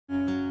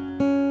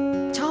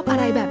อะ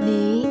ไรแบบ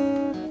นี้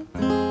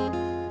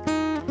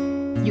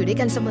อยู่ด้วย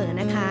กันเสมอ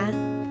นะคะ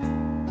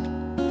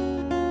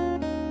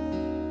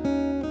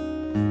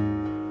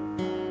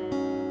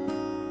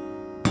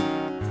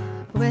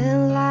เว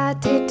ลา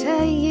ที่เธอ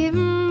ยิ้ม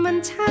มัน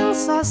ช่าง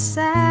สดใส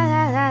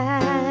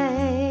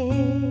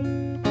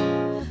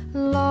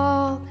โล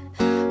ก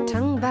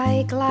ทั้งใบ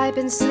กลายเ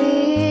ป็นสี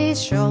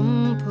ชม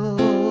พู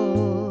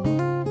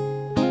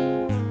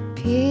เ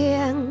พีย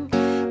ง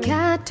แ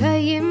ค่เธอ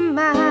ยิ้ม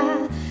มา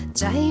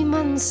ใจ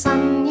มันสั่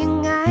นยัง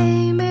ไง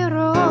ไม่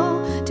รู้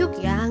ทุก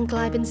อย่างกล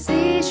ายเป็นสี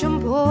ชม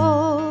พู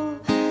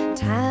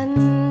ทัน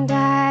ใด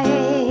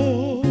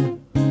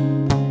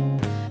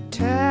เธ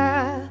อ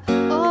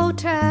โอ้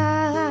เธอ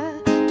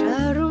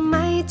รู้ไหม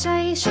ใจ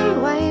ฉัน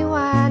ไหวห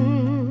วั่น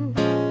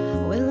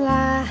เวล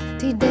า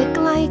ที่ได้ใก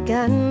ล้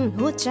กัน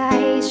หัวใจ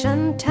ฉัน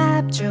แท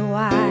บจะว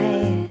าย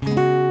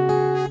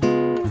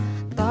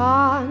ต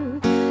อน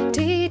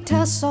ที่เธ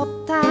อสบ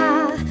ตา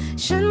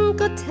ฉัน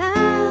ก็แท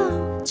บ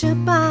จะ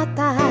บ้า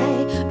ตาย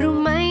รู้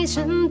ไหม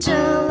ฉันจะ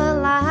ละ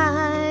ลา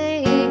ย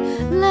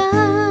แล้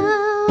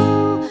ว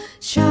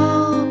ชอ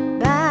บ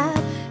แบบ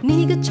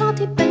นี้ก็ชอบ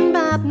ที่เป็นแบ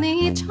บ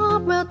นี้ชอบ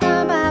แววตา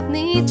แบบ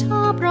นี้ช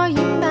อบรอย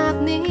ยิ้มแบบ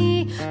นี้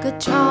ก็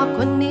ชอบค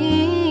น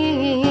นี้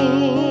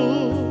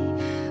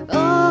โ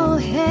อ้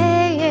เฮ้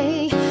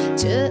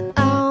จะเ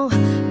อา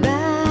แบ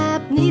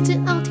บนี้จะ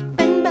เอาที่เ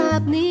ป็นแบ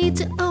บนี้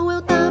จะเอาแว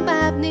วตาแบ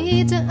บนี้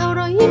จะเอา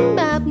รอยยิ้มแ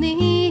บบ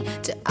นี้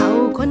จะเอา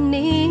คน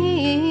นี้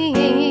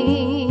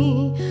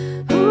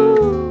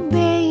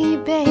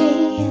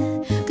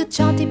ช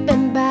อบที่เป็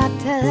นแบบ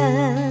เธอ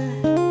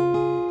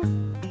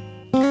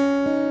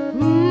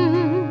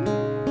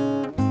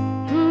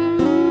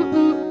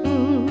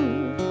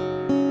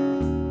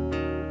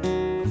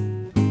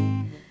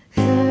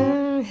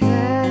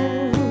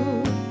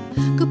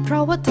ก็เพรา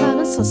ะว่าเธอ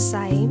นั้นสดใส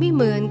ไม่เ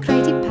หมือนใคร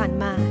ที่ผ่าน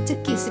มาจะ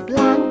กี่สิบ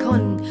ล้านค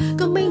น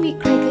ก็ไม่มี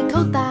ใครเคยเข้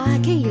าตา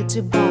แค่อยากจ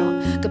ะบอก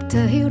กับเธ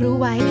อให้รู้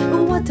ไว้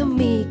ว่าเธอ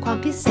มีความ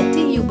พิเศษ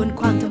ที่อยู่บน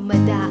ความธรรม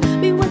ดา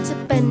ไม่ว่าจะ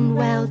เป็นแ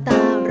ววตา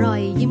รอ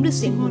ยยิ้มหรือเ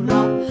สียงหัวเร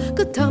าะ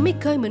ก็เธอไม่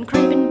เคยเหมือนใคร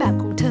เป็นแบบ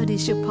ของเธอโด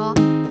ยเฉพาะ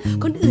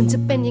คนอื่นจะ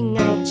เป็นยังไ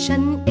งฉั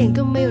นเอง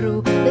ก็ไม่รู้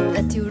แ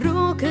ต่ที่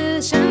รู้คือ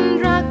ฉัน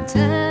รักเธ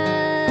อ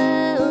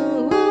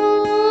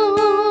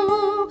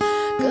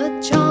ก็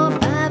ชอบ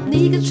แบบ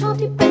นี้ก็ชอบ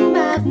ที่เป็นแบ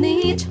บ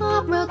นี้ชอ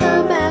บแววตา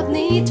แบบ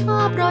นี้ชอ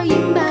บรอย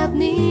ยิ้มแบบ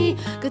นี้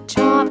ก็ช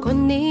อบคน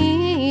นี้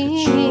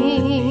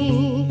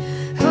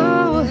โอ้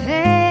เ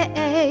ฮ้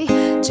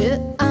จะ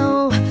เอา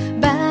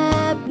แบ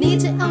บนี้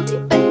จะเอาที่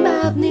เป็นแบ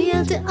บนี้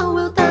จะเอาแว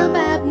วตาแบ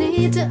บนี้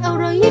จะเอา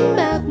รอยยิ้มแ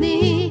บบ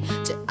นี้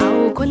จะเอา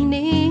คน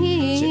นี้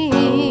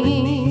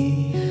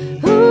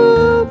โอ้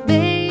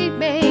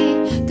baby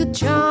ก็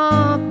ชอ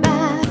บแบ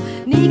บ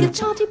นี้ก็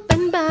ชอบที่เป็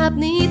นแบบ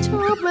นี้ช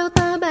อบแวว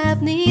ตาแบบ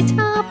นี้ช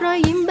อบรอย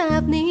ยิ้มแบ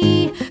บนี้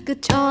ก็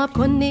ชอบ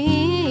คน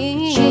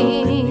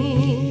นี้